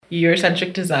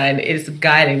Eurocentric design is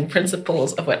guiding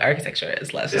principles of what architecture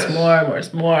is. Less is more, more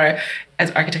is more.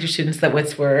 As architecture students, that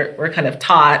was we're kind of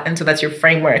taught, and so that's your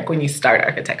framework when you start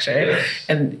architecture. Yes.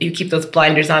 And you keep those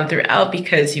blinders on throughout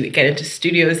because you get into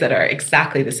studios that are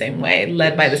exactly the same way,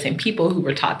 led by the same people who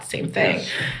were taught the same thing. Yes.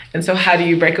 And so how do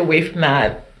you break away from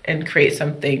that and create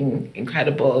something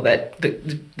incredible that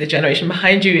the generation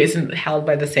behind you isn't held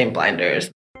by the same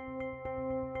blinders?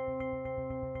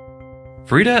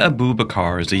 Farida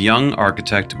Abubakar is a young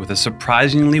architect with a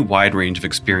surprisingly wide range of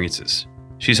experiences.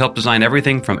 She's helped design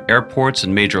everything from airports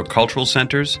and major cultural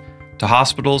centers to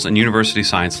hospitals and university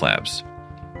science labs.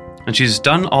 And she's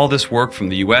done all this work from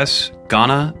the US,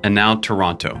 Ghana, and now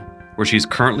Toronto, where she's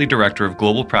currently director of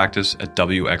global practice at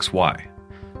WXY.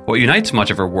 What unites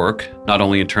much of her work, not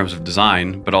only in terms of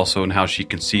design, but also in how she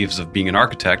conceives of being an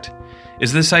architect,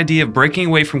 is this idea of breaking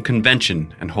away from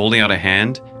convention and holding out a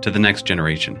hand to the next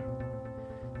generation.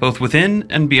 Both within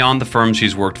and beyond the firms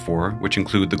she's worked for, which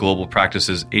include the global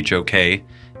practices HOK,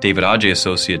 David Adjaye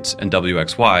Associates, and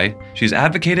WXY, she's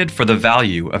advocated for the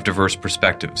value of diverse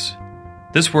perspectives.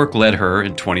 This work led her,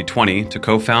 in 2020, to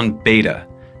co-found BETA,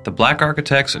 the Black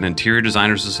Architects and Interior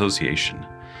Designers Association,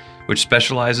 which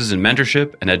specializes in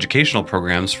mentorship and educational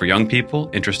programs for young people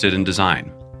interested in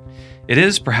design. It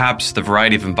is perhaps the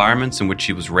variety of environments in which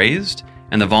she was raised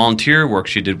and the volunteer work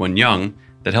she did when young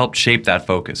that helped shape that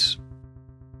focus.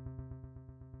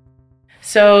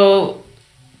 So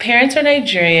parents are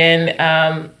Nigerian.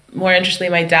 More interestingly,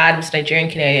 my dad was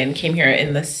Nigerian-Canadian, came here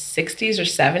in the 60s or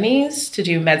 70s to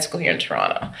do med school here in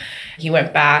Toronto. He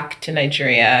went back to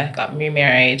Nigeria, got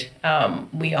remarried.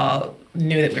 We all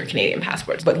knew that we were Canadian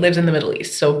passports, but lived in the Middle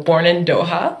East. So born in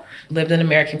Doha, lived in an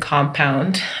American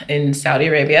compound in Saudi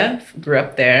Arabia, grew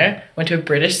up there, went to a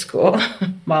British school.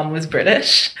 Mom was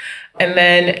British. And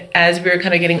then as we were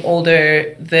kind of getting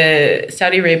older, the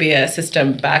Saudi Arabia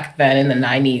system back then in the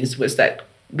 90s was that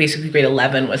basically grade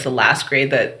 11 was the last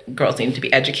grade that girls needed to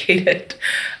be educated.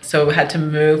 So we had to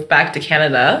move back to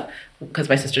Canada because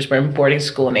my sisters were in boarding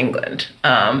school in England.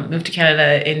 Moved to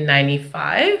Canada in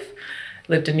 95,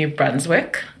 lived in New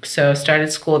Brunswick. So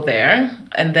started school there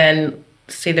and then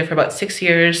stayed there for about 6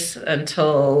 years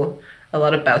until a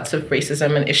lot of bouts of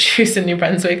racism and issues in New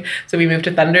Brunswick. So we moved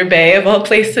to Thunder Bay, of all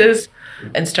places,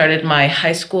 and started my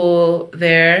high school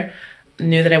there.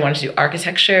 Knew that I wanted to do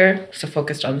architecture, so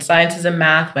focused on sciences and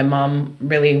math. My mom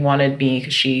really wanted me,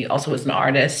 because she also was an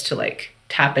artist, to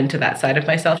tap into that side of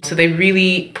myself. So they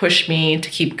really pushed me to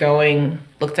keep going,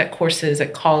 looked at courses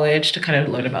at college to kind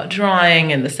of learn about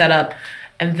drawing and the setup,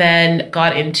 and then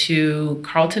got into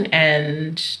Carleton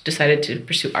and decided to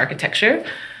pursue architecture.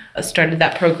 Started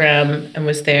that program and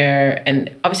was there. And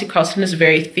obviously Carleton is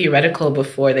very theoretical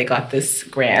before they got this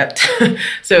grant.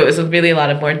 So it was really a lot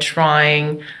of more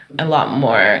drawing, a lot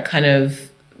more kind of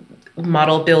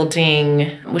model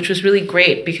building, which was really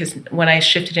great because when I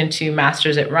shifted into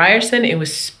master's at Ryerson, it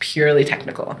was purely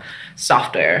technical.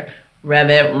 Software,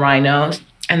 Revit, Rhino.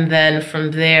 And then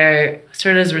from there,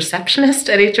 started as a receptionist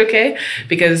at HOK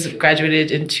because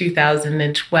graduated in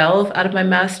 2012 out of my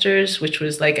master's, which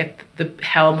was at the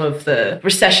helm of the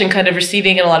recession kind of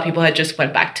receding, and a lot of people had just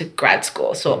went back to grad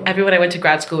school. So everyone I went to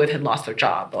grad school with had lost their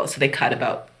job. So they cut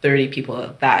about 30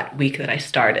 people that week that I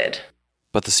started.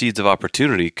 But the seeds of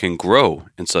opportunity can grow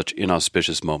in such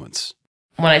inauspicious moments.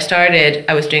 When I started,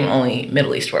 I was doing only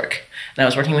Middle East work. And I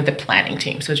was working with the planning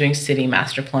team. So doing city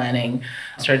master planning.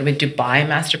 Started with Dubai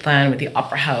master plan with the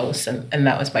Opera House. And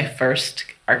that was my first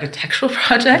architectural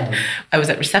project. I was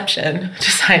at reception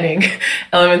designing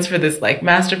elements for this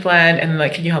master plan.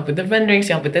 And can you help with the rendering? Can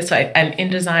you help with this? And in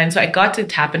design. So I got to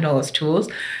tap into all those tools.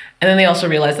 And then they also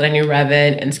realized that I knew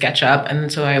Revit and SketchUp.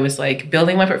 And so I was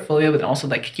building my portfolio, but also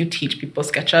can you teach people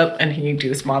SketchUp and can you do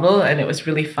this model? And it was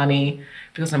really funny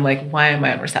because I'm why am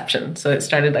I on reception? So it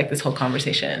started this whole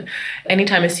conversation.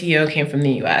 Anytime a CEO came from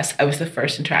the US, I was the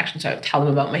first interaction. So I would tell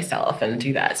them about myself and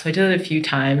do that. So I did it a few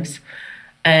times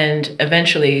and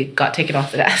eventually got taken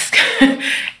off the desk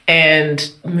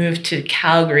and moved to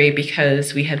Calgary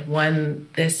because we had won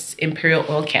this Imperial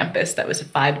Oil campus that was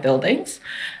 5 buildings.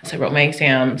 So I wrote my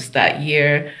exams that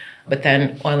year. But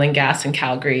then oil and gas in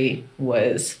Calgary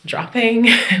was dropping.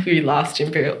 We lost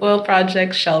Imperial Oil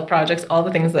projects, Shell projects, all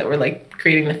the things that were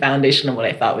creating the foundation of what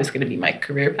I thought was going to be my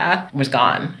career path was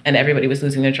gone. And everybody was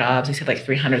losing their jobs. They said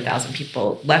 300,000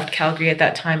 people left Calgary at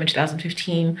that time in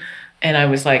 2015. And I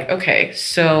was okay,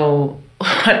 so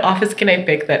what office can I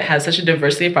pick that has such a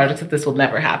diversity of projects that this will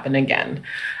never happen again?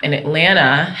 And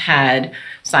Atlanta had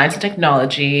science and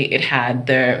technology. It had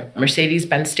the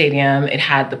Mercedes-Benz Stadium. It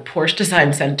had the Porsche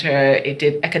Design Center. It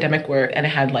did academic work. And it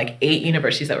had like 8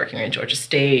 universities that were working in Georgia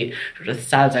State, Georgia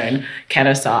Southern,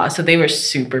 Kennesaw. So they were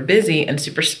super busy and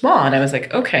super small. And I was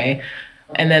like, okay.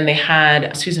 And then they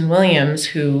had Susan Williams,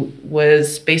 who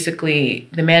was basically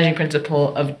the managing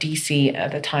principal of DC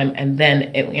at the time, and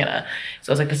then Atlanta.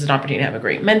 So I was like, this is an opportunity to have a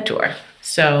great mentor.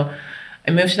 So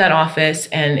I moved to that office,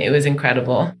 and it was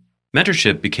incredible.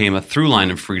 Mentorship became a through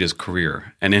line of Frida's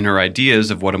career and in her ideas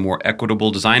of what a more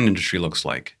equitable design industry looks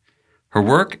like. Her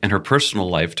work and her personal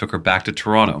life took her back to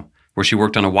Toronto, where she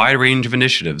worked on a wide range of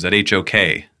initiatives at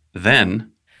HOK.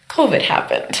 Then COVID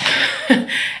happened.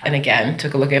 And again,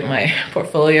 took a look at my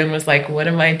portfolio and was like, what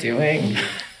am I doing?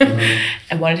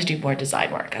 I wanted to do more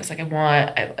design work. I was like,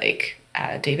 I like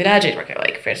David Adjaye's work. I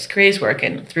like Francis Crea's work.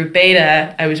 And through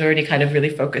Beta, I was already kind of really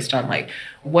focused on like,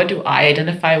 what do I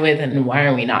identify with and why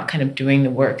are we not kind of doing the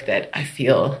work that I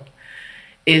feel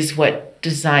is what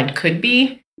design could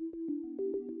be?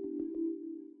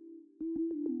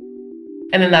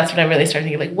 And then that's when I really started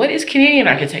thinking, like, what is Canadian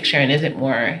architecture and is it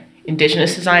more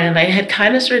Indigenous design? And I had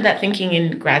kind of started that thinking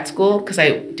in grad school because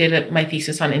I did my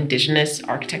thesis on Indigenous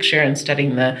architecture and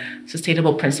studying the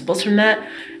sustainable principles from that.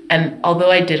 And although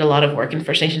I did a lot of work in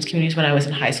First Nations communities when I was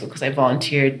in high school, because I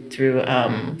volunteered through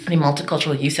the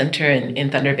Multicultural Youth Center in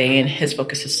Thunder Bay, and his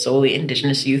focus is solely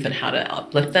Indigenous youth and how to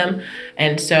uplift them.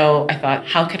 And so I thought,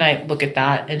 how can I look at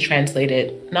that and translate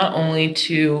it not only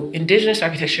to Indigenous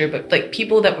architecture, but like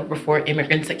people that were before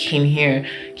immigrants that came here,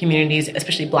 communities,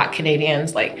 especially Black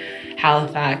Canadians, like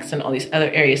Halifax and all these other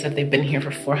areas that they've been here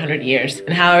for 400 years.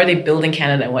 And how are they building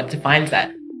Canada and what defines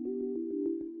that?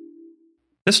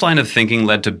 this line of thinking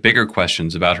led to bigger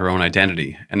questions about her own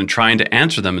identity, and in trying to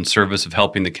answer them in service of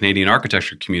helping the Canadian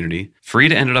architecture community,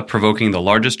 Frida ended up provoking the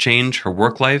largest change her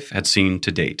work life had seen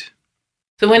to date.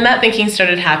 So when that thinking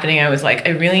started happening, I was like,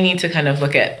 I really need to kind of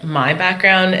look at my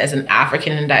background as an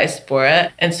African in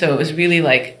diaspora. And so it was really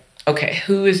like, okay,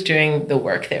 who is doing the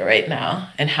work there right now?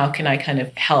 And how can I kind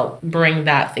of help bring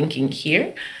that thinking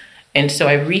here? And so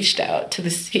I reached out to the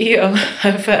CEO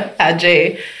of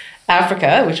Adjaye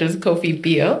Africa, which was Kofi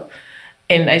Bio.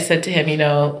 And I said to him, you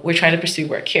know, we're trying to pursue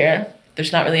work here.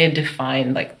 There's not really a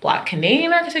defined like Black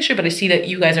Canadian architecture, but I see that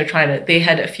you guys are trying to, they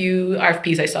had a few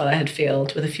RFPs I saw that had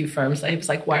failed with a few firms. I was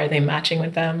like, why are they matching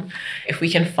with them? If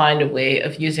we can find a way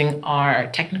of using our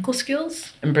technical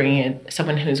skills and bringing in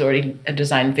someone who's already a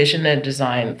design vision, a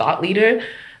design thought leader,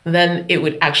 then it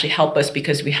would actually help us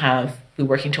because we're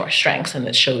working to our strengths, and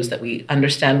it shows that we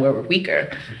understand where we're weaker.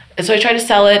 And so I tried to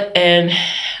sell it, and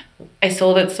I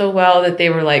sold it so well that they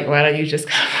were like, why don't you just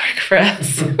come work for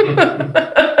us?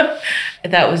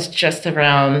 That was just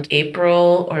around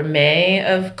April or May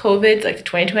of COVID, like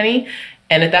 2020.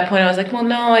 And at that point I was like, well,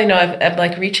 no, I know I'm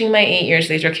like reaching my 8 years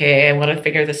of age. Okay, I want to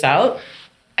figure this out.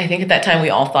 I think at that time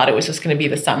we all thought it was just going to be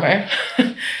the summer.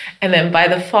 And then by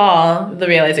the fall, the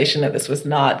realization that this was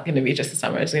not going to be just the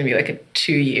summer, it was going to be like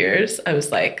 2 years. I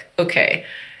was like, okay.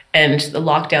 And the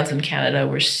lockdowns in Canada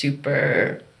were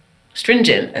super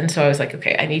stringent. And so I was like,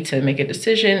 okay, I need to make a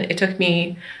decision. It took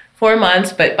me 4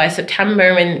 months, but by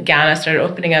September, when Ghana started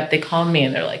opening up, they called me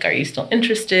and they're like, are you still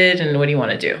interested? And what do you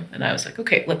want to do? And I was like,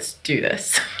 okay, let's do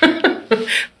this. I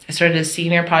started as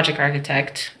senior project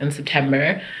architect in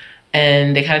September.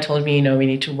 And they kind of told me, you know, we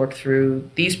need to work through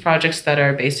these projects that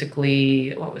are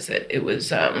basically, what was it? It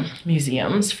was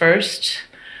museums first.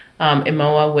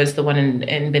 Imoa was the one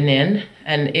in Benin,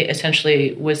 and it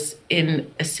essentially was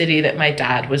in a city that my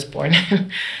dad was born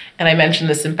in. And I mentioned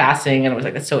this in passing, and I was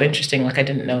like, that's so interesting. Like, I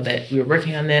didn't know that we were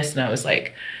working on this. And I was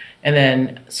like, and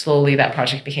then slowly that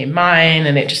project became mine,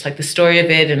 and it just like the story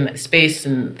of it and the space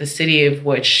and the city of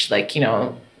which, like, you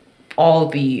know, all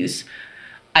these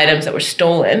items that were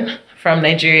stolen from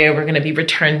Nigeria were going to be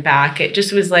returned back. It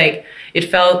just was like, it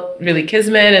felt really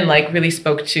kismet and like really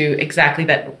spoke to exactly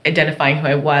that, identifying who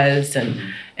I was.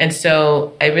 And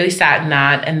so I really sat in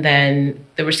that. And then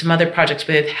there were some other projects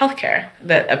with healthcare,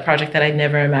 a project that I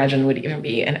never imagined would even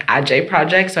be an Adjaye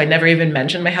project. So I never even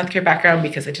mentioned my healthcare background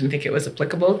because I didn't think it was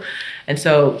applicable. And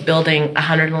so building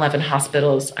 111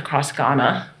 hospitals across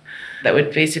Ghana that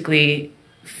would basically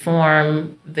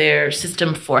form their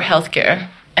system for healthcare.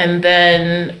 And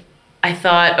then I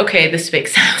thought, okay, this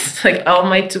makes sense. Like all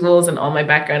my tools and all my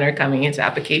background are coming into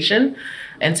application.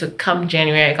 And so come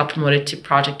January, I got promoted to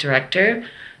project director.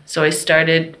 So I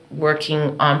started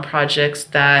working on projects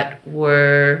that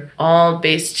were all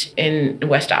based in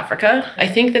West Africa. I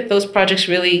think that those projects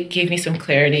really gave me some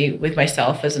clarity with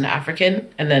myself as an African.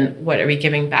 And then what are we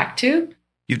giving back to?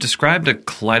 You've described a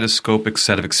kaleidoscopic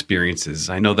set of experiences.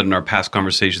 I know that in our past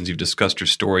conversations, you've discussed your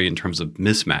story in terms of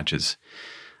mismatches.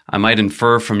 I might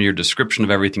infer from your description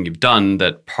of everything you've done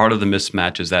that part of the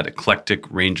mismatch is that eclectic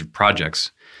range of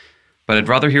projects. But I'd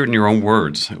rather hear it in your own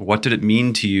words. What did it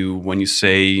mean to you when you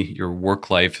say your work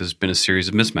life has been a series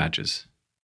of mismatches?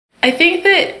 I think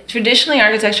that traditionally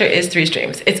architecture is three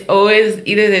streams. It's always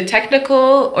either the technical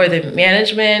or the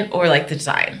management or like the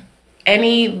design.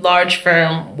 Any large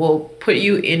firm will put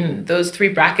you in those three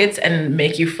brackets and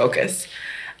make you focus.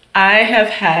 I have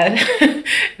had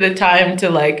the time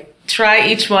to like try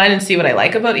each one and see what I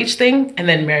like about each thing and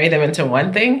then marry them into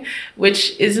one thing,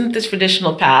 which isn't the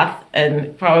traditional path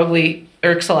and probably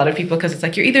irks a lot of people because it's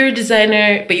like you're either a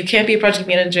designer, but you can't be a project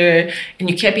manager and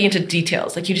you can't be into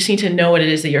details. Like you just need to know what it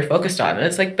is that you're focused on. And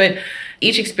it's like, but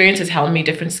each experience has helped me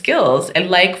different skills. I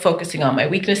like focusing on my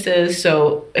weaknesses.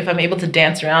 So if I'm able to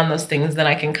dance around those things, then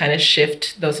I can kind of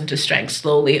shift those into strengths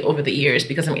slowly over the years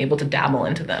because I'm able to dabble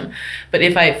into them. But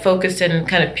if I focus and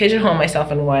kind of pigeonhole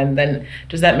myself in one, then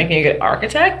does that make me a good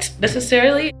architect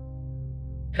necessarily?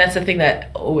 That's the thing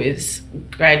that always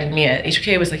grinded me at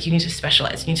HBK was like, you need to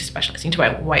specialize. You need to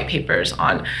write white papers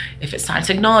on if it's science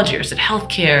technology or is it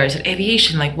healthcare, is it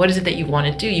aviation? Like, what is it that you want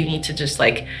to do? You need to just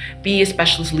like be a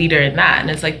specialist leader in that.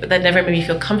 And it's like, but that never made me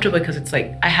feel comfortable because it's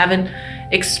like, I haven't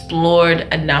explored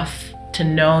enough to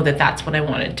know that that's what I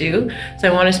want to do. So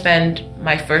I want to spend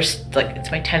my first, like, it's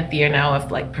my 10th year now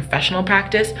of like professional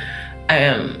practice.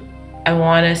 I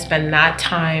want to spend that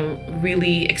time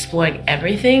really exploring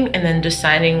everything and then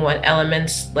deciding what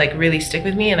elements like really stick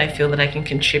with me and I feel that I can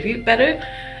contribute better.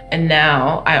 And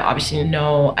now I obviously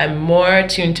know I'm more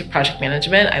attuned to project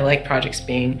management. I like projects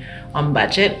being on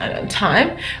budget and on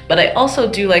time, but I also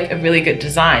do like a really good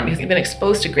design because I've been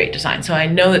exposed to great design. So I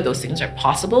know that those things are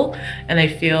possible. And I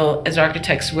feel as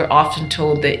architects, we're often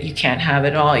told that you can't have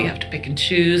it all. You have to pick and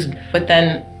choose. But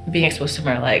then being exposed to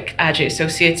somewhere like Adjei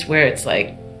Associates where it's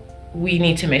like, we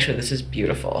need to make sure this is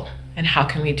beautiful. And how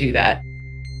can we do that?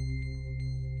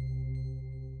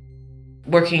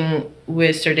 Working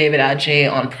with Sir David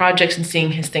Adjei on projects and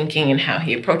seeing his thinking and how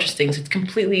he approaches things, it's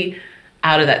completely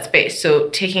out of that space. So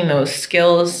taking those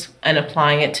skills and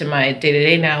applying it to my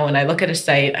day-to-day now, when I look at a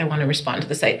site, I want to respond to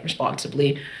the site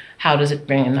responsibly. How does it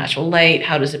bring in natural light?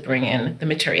 How does it bring in the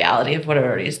materiality of what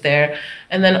already is there?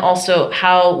 And then also,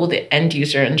 how will the end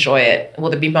user enjoy it?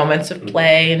 Will there be moments of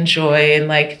play and joy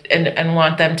and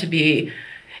want them to be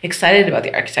excited about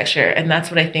the architecture? And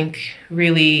that's what I think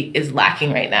really is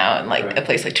lacking right now in like a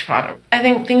place like Toronto. I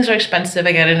think things are expensive.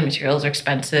 I get it, and materials are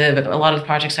expensive. And a lot of the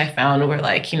projects I found were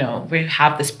like, we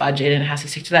have this budget and it has to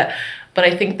stick to that. But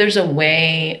I think there's a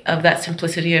way of that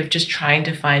simplicity of just trying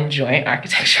to find joy in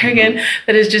architecture again.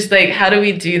 That is just like, how do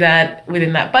we do that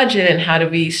within that budget? And how do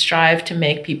we strive to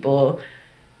make people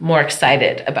more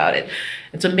excited about it?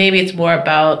 And so maybe it's more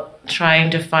about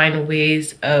trying to find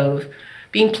ways of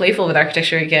being playful with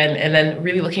architecture again, and then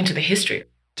really looking to the history.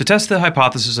 To test the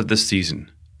hypothesis of this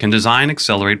season, can design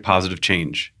accelerate positive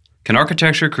change? Can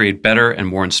architecture create better and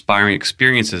more inspiring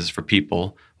experiences for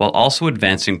people while also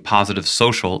advancing positive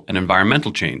social and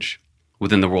environmental change?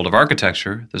 Within the world of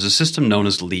architecture, there's a system known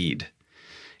as LEED.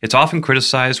 It's often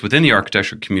criticized within the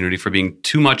architecture community for being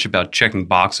too much about checking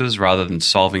boxes rather than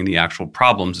solving the actual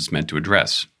problems it's meant to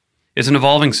address. It's an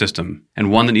evolving system,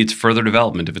 and one that needs further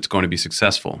development if it's going to be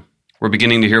successful. We're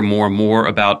beginning to hear more and more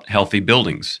about healthy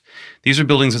buildings. These are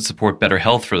buildings that support better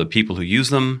health for the people who use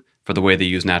them, for the way they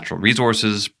use natural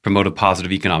resources, promote a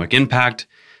positive economic impact,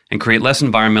 and create less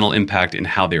environmental impact in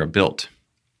how they are built.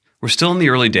 We're still in the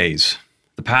early days.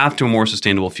 The path to a more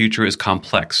sustainable future is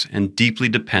complex and deeply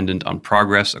dependent on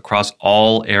progress across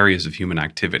all areas of human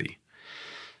activity.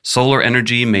 Solar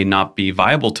energy may not be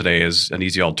viable today as an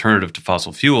easy alternative to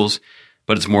fossil fuels,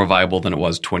 but it's more viable than it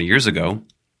was 20 years ago.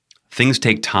 Things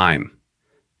take time.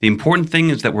 The important thing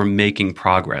is that we're making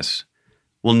progress.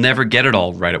 We'll never get it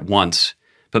all right at once,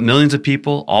 but millions of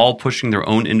people, all pushing their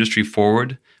own industry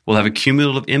forward, will have a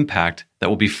cumulative impact that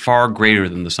will be far greater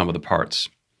than the sum of the parts.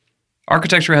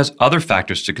 Architecture has other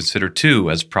factors to consider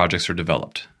too as projects are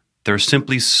developed. There are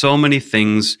simply so many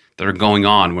things that are going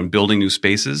on when building new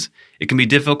spaces, it can be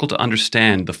difficult to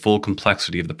understand the full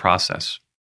complexity of the process.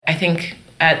 I think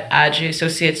at Adjei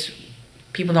Associates,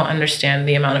 people don't understand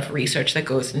the amount of research that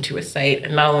goes into a site,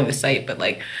 and not only the site, but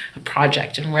like a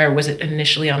project and where was it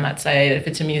initially on that site. If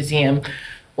it's a museum,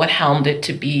 what helmed it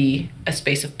to be a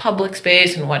space of public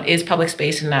space, and what is public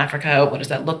space in Africa? What does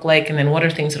that look like? And then what are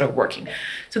things that are working?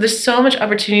 So there's so much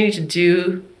opportunity to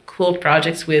do cool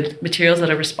projects with materials that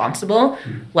are responsible,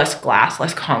 less glass,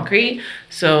 less concrete.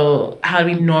 So how do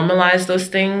we normalize those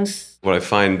things? What I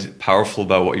find powerful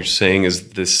about what you're saying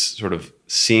is this sort of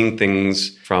seeing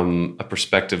things from a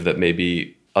perspective that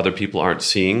maybe other people aren't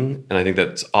seeing. And I think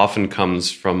that often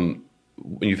comes from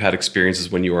when you've had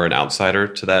experiences when you are an outsider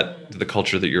to the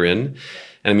culture that you're in.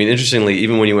 And I mean, interestingly,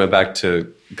 even when you went back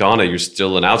to Ghana, you're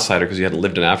still an outsider because you hadn't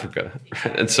lived in Africa.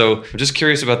 Right? And so I'm just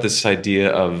curious about this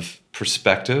idea of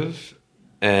perspective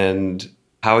and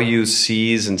how you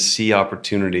seize and see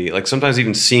opportunity. Like sometimes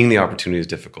even seeing the opportunity is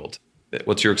difficult.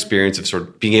 What's your experience of sort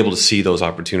of being able to see those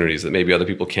opportunities that maybe other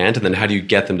people can't? And then how do you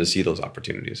get them to see those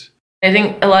opportunities? I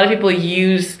think a lot of people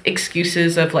use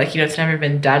excuses of like, it's never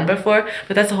been done before,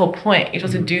 but that's the whole point. You're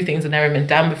supposed to do things that have never been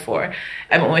done before.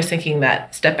 I'm always thinking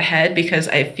that step ahead because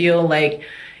I feel like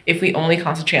if we only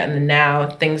concentrate on the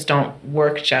now, things don't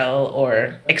work, gel,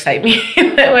 or excite me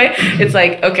in that way. It's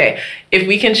like, okay, if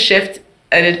we can shift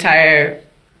an entire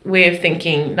way of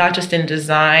thinking, not just in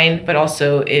design, but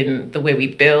also in the way we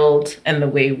build and the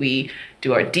way we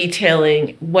do our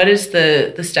detailing. What is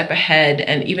the step ahead?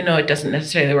 And even though it doesn't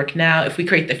necessarily work now, if we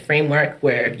create the framework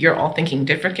where you're all thinking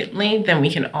differently, then we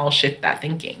can all shift that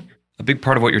thinking. A big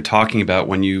part of what you're talking about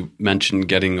when you mention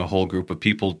getting a whole group of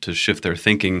people to shift their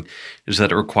thinking is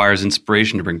that it requires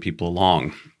inspiration to bring people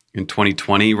along. In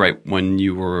 2020, right when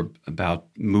you were about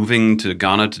moving to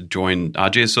Ghana to join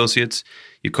Adjei Associates,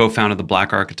 you co-founded the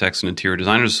Black Architects and Interior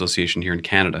Designers Association here in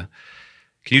Canada.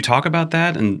 Can you talk about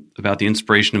that and about the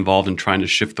inspiration involved in trying to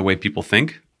shift the way people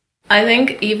think? I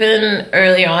think even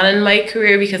early on in my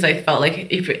career, because I felt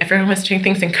like if everyone was doing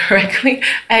things incorrectly,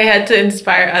 I had to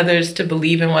inspire others to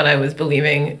believe in what I was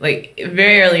believing. Like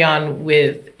very early on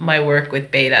with my work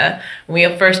with Beta,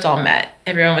 when we first all met,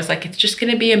 everyone was like, it's just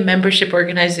going to be a membership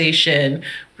organization.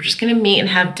 We're just going to meet and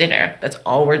have dinner. That's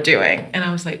all we're doing. And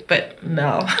I was like, but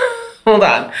no, hold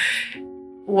on.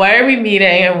 Why are we meeting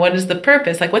and what is the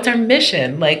purpose? Like, what's our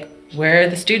mission? Like, where are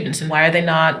the students and why are they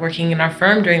not working in our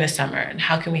firm during the summer and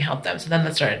how can we help them? So then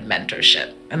that started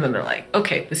mentorship. And then they're like,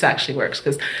 okay, this actually works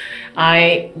because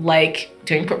I like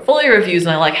doing portfolio reviews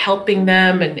and I like helping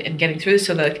them and getting through this.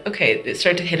 So they're like, okay, it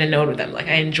started to hit a note with them. Like,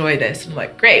 I enjoy this. And I'm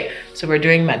like, great. So we're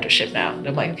doing mentorship now. And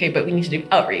I'm like, okay, but we need to do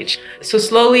outreach. So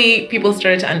slowly people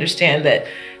started to understand that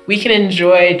we can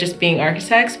enjoy just being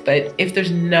architects, but if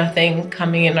there's nothing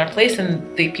coming in our place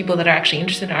and the people that are actually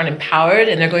interested aren't empowered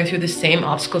and they're going through the same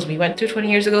obstacles we went through 20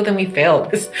 years ago, then we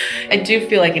failed. I do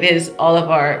feel like it is all of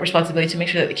our responsibility to make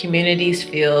sure that the communities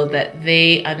feel that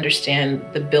they understand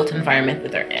the built environment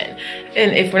that they're in.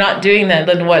 And if we're not doing that,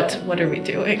 then what are we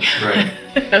doing? Right.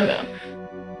 I don't know.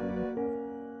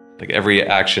 Like every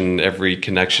action, every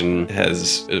connection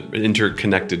has an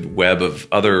interconnected web of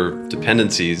other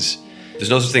dependencies. There's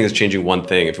no such thing as changing one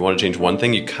thing. If you want to change one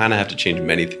thing, you kind of have to change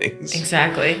many things.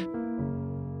 Exactly.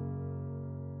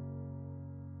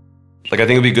 Like, I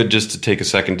think it'd be good just to take a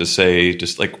second to say,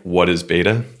 just like, what is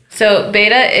Beta? So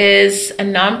Beta is a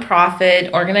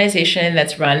nonprofit organization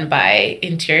that's run by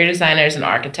interior designers and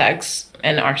architects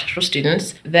and architectural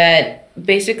students that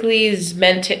basically is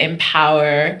meant to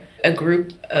empower a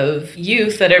group of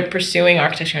youth that are pursuing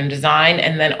architecture and design,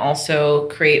 and then also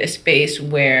create a space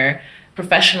where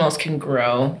professionals can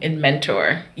grow and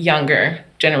mentor younger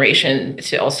generation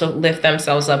to also lift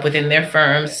themselves up within their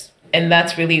firms. And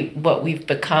that's really what we've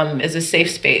become, is a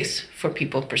safe space for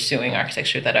people pursuing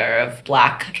architecture that are of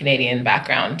Black Canadian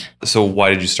background. So why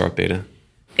did you start Beta?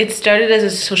 It started as a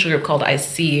social group called I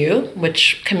See You,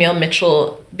 which Camille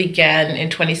Mitchell began in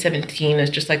 2017 as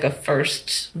just like a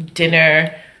first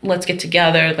dinner. Let's get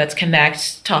together, let's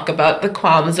connect, talk about the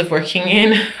qualms of working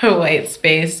in a white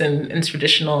space and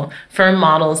traditional firm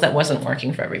models that wasn't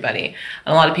working for everybody.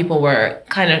 And a lot of people were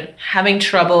kind of having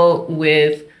trouble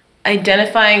with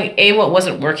identifying what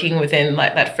wasn't working within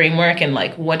that framework and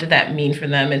like what did that mean for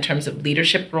them in terms of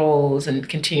leadership roles and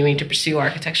continuing to pursue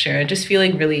architecture and just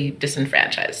feeling really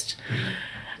disenfranchised.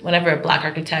 Mm-hmm. Whenever a Black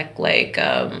architect like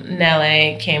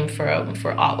Nele came for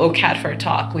OCAD for a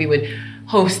talk, we would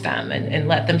host them and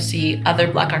let them see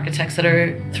other Black architects that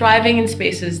are thriving in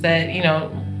spaces that,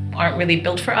 aren't really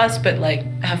built for us, but like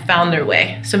have found their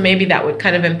way. So maybe that would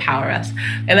kind of empower us.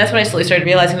 And that's when I slowly started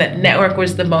realizing that network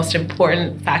was the most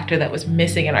important factor that was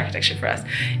missing in architecture for us.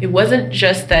 It wasn't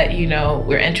just that,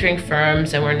 we're entering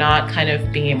firms and we're not kind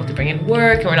of being able to bring in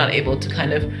work and we're not able to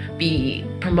kind of be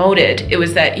promoted. It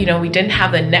was that, we didn't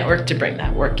have the network to bring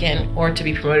that work in or to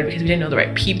be promoted because we didn't know the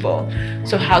right people.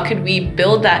 So how could we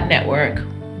build that network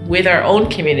with our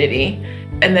own community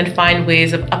and then find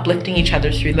ways of uplifting each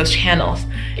other through those channels?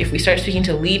 If we start speaking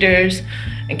to leaders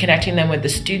and connecting them with the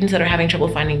students that are having trouble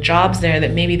finding jobs there,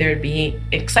 that maybe there would be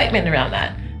excitement around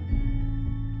that.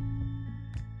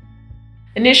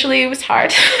 Initially, it was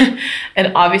hard.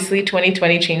 And obviously,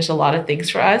 2020 changed a lot of things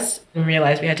for us. We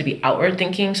realized we had to be outward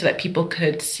thinking so that people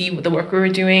could see what the work we were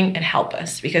doing and help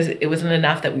us, because it wasn't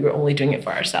enough that we were only doing it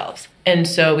for ourselves. And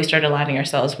so we started aligning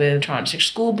ourselves with Toronto District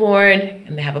School Board,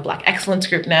 and they have a Black Excellence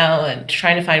group now, and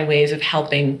trying to find ways of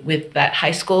helping with that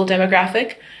high school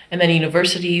demographic. And then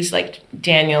universities like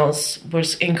Daniels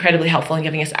was incredibly helpful in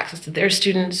giving us access to their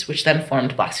students, which then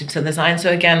formed Black Students in Design. So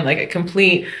again, like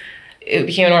it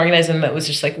became an organism that was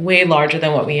just like way larger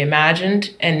than what we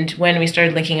imagined. And when we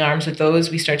started linking arms with those,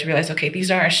 we started to realize, okay,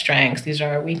 these are our strengths, these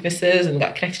are our weaknesses, and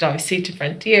got connected obviously to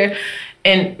Frontier,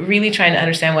 and really trying to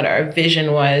understand what our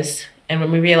vision was. And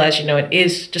when we realized, it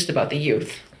is just about the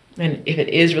youth. And if it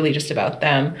is really just about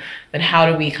them, then how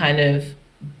do we kind of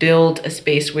build a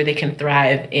space where they can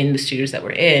thrive in the studios that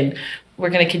we're in? We're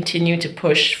going to continue to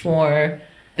push for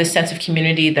the sense of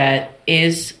community that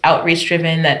is outreach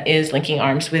driven, that is linking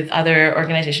arms with other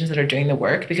organizations that are doing the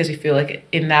work, because we feel like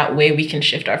in that way we can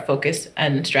shift our focus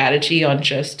and strategy on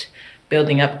just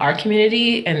building up our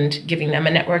community and giving them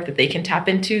a network that they can tap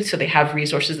into so they have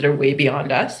resources that are way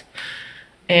beyond us.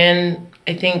 And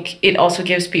I think it also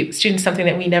gives students something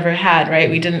that we never had, right?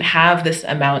 We didn't have this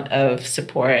amount of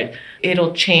support.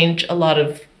 It'll change a lot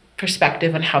of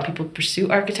perspective on how people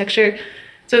pursue architecture.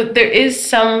 So there is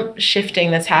some shifting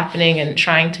that's happening and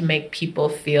trying to make people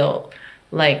feel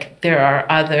like there are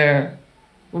other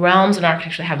realms in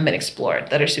architecture that haven't been explored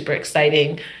that are super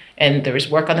exciting. And there is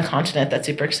work on the continent that's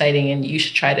super exciting, and you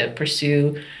should try to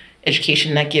pursue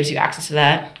education that gives you access to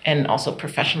that, and also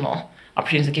professional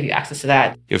opportunities that give you access to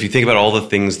that. If you think about all the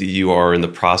things that you are in the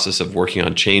process of working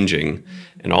on changing,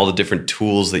 and all the different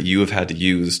tools that you have had to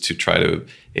use to try to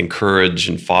encourage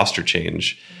and foster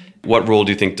change, what role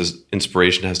do you think does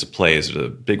inspiration has to play? Is it a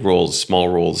big role, a small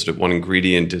role? Is it one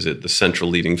ingredient? Is it the central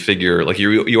leading figure? Like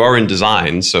you are in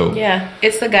design, so... Yeah,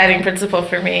 it's the guiding principle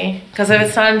for me. Because if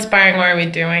it's not inspiring, why are we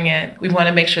doing it? We want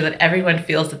to make sure that everyone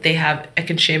feels that they have a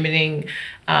contributing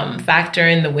factor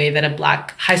in the way that a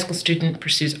Black high school student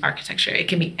pursues architecture. It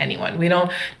can be anyone. We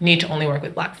don't need to only work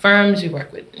with Black firms. We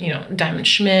work with, Diamond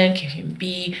Schmidt,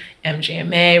 KPMB,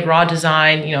 MGMA, Raw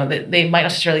Design. They might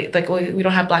not necessarily, we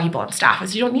don't have Black people on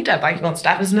staff. You don't need to have Black people on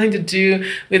staff. It has nothing to do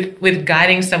with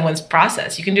guiding someone's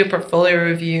process. You can do a portfolio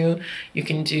review. You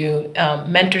can do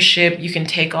mentorship. You can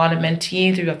take on a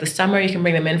mentee throughout the summer. You can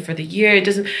bring them in for the year.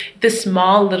 This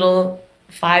small little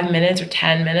 5 minutes or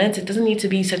 10 minutes, it doesn't need to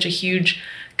be such a huge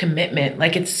commitment.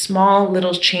 Like, it's small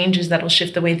little changes that will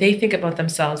shift the way they think about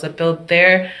themselves, that build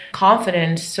their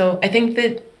confidence. So I think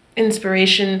that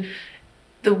inspiration,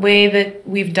 the way that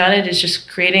we've done it, is just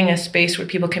creating a space where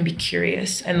people can be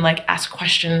curious and ask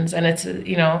questions. And it's,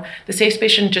 the safe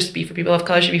space shouldn't just be for people of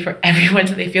color, it should be for everyone,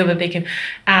 so they feel that they can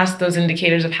ask those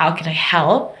indicators of how can I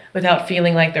help without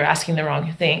feeling like they're asking the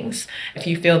wrong things. If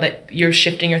you feel that you're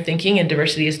shifting your thinking and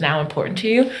diversity is now important to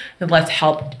you, then let's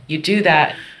help you do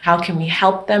that. How can we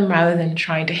help them rather than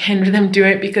trying to hinder them do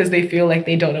it because they feel like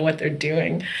they don't know what they're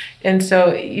doing? And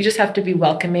so you just have to be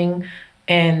welcoming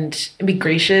and be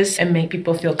gracious and make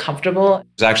people feel comfortable.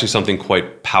 There's actually something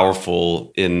quite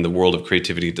powerful in the world of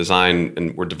creativity design,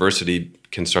 and where diversity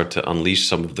can start to unleash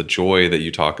some of the joy that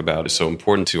you talk about is so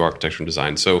important to architecture and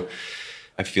design. So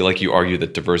I feel like you argue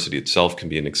that diversity itself can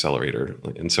be an accelerator.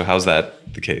 And so how's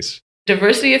that the case?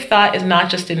 Diversity of thought is not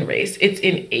just in race, it's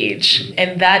in age.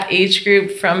 And that age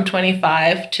group from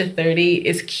 25 to 30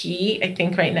 is key, I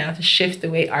think, right now to shift the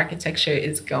way architecture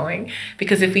is going.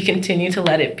 Because if we continue to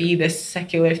let it be this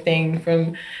secular thing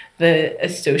from the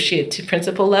associate to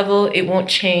principal level, it won't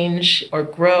change or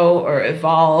grow or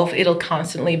evolve. It'll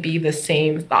constantly be the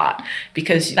same thought,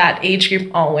 because that age group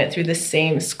all went through the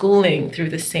same schooling, through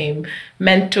the same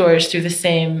mentors, through the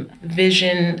same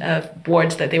vision of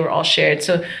boards that they were all shared.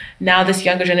 So now this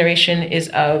younger generation is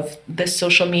of the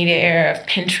social media era of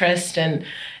Pinterest and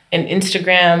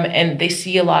Instagram, and they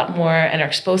see a lot more and are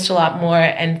exposed to a lot more,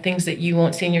 and things that you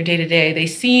won't see in your day-to-day, they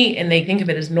see and they think of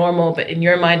it as normal, but in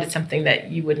your mind, it's something that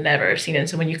you would never have seen. And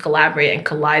so when you collaborate and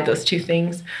collide those two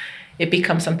things, it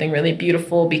becomes something really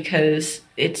beautiful because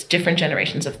it's different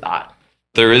generations of thought.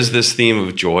 There is this theme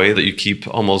of joy that you keep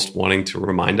almost wanting to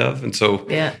remind of. And so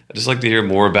I'd just like to hear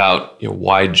more about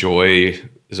why joy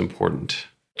is important.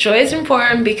 Joy is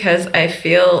important because I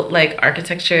feel like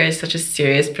architecture is such a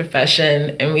serious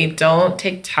profession, and we don't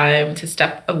take time to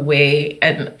step away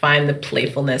and find the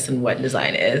playfulness in what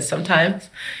design is sometimes.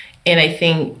 And I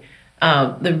think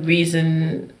the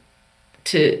reason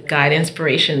to guide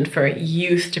inspiration for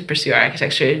youth to pursue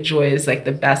architecture, joy is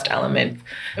the best element.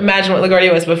 Imagine what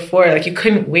LaGuardia was before. You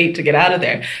couldn't wait to get out of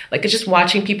there. It's just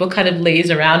watching people kind of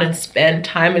laze around and spend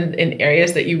time in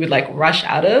areas that you would rush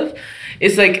out of.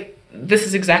 It's this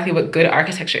is exactly what good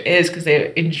architecture is, because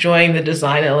they're enjoying the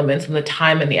design elements and the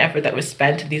time and the effort that was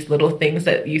spent in these little things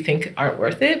that you think aren't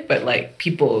worth it. But like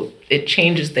people, it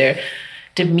changes their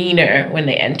demeanor when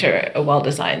they enter a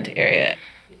well-designed area.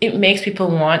 It makes people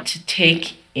want to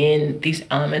take in these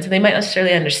elements, and they might not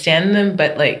necessarily understand them,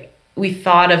 but like we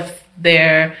thought of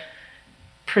their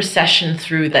procession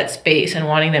through that space and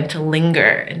wanting them to linger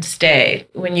and stay.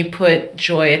 When you put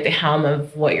joy at the helm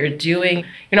of what you're doing,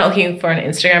 you're not looking for an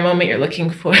Instagram moment, you're looking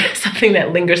for something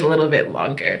that lingers a little bit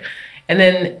longer. And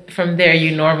then from there,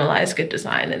 you normalize good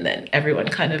design, and then everyone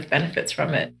kind of benefits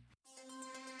from it.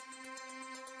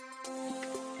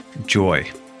 Joy.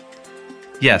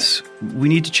 Yes, we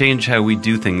need to change how we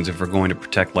do things if we're going to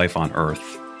protect life on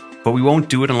Earth. But we won't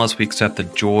do it unless we accept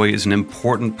that joy is an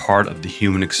important part of the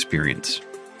human experience.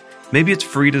 Maybe it's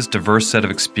Farida's diverse set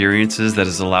of experiences that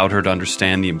has allowed her to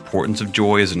understand the importance of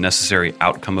joy as a necessary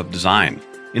outcome of design.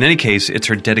 In any case, it's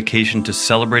her dedication to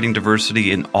celebrating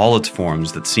diversity in all its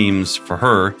forms that seems, for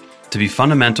her, to be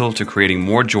fundamental to creating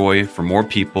more joy for more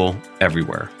people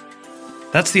everywhere.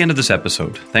 That's the end of this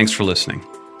episode. Thanks for listening.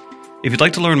 If you'd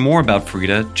like to learn more about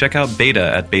Farida, check out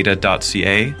Beta at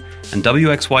beta.ca and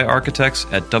WXY Architects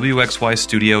at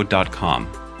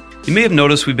wxystudio.com. You may have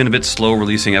noticed we've been a bit slow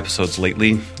releasing episodes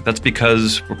lately. That's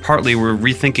because we're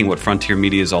rethinking what Frontier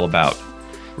Media is all about.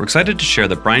 We're excited to share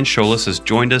that Brian Scholas has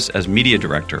joined us as media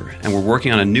director, and we're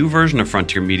working on a new version of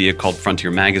Frontier Media called Frontier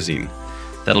Magazine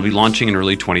that'll be launching in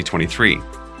early 2023.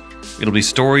 It'll be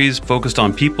stories focused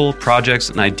on people, projects,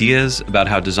 and ideas about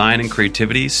how design and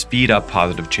creativity speed up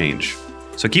positive change.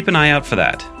 So keep an eye out for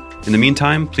that. In the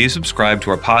meantime, please subscribe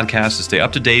to our podcast to stay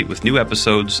up to date with new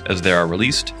episodes as they are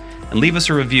released, and leave us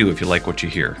a review if you like what you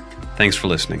hear. Thanks for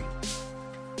listening.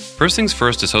 First Things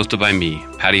First is hosted by me,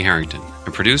 Patty Harrington,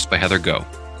 and produced by Heather Go.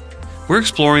 We're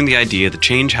exploring the idea that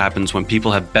change happens when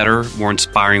people have better, more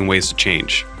inspiring ways to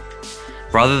change.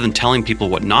 Rather than telling people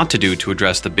what not to do to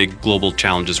address the big global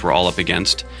challenges we're all up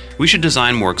against, we should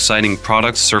design more exciting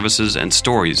products, services, and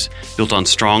stories built on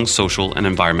strong social and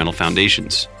environmental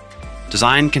foundations.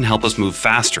 Design can help us move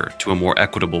faster to a more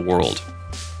equitable world.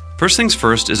 First Things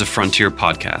First is a Frontier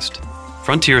podcast.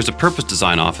 Frontier is a purpose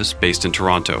design office based in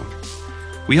Toronto.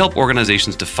 We help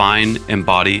organizations define,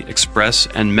 embody, express,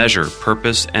 and measure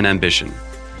purpose and ambition.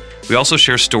 We also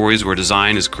share stories where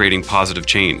design is creating positive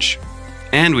change.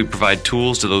 And we provide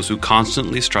tools to those who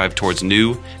constantly strive towards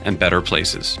new and better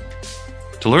places.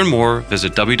 To learn more,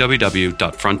 visit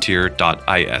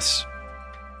www.frontier.is.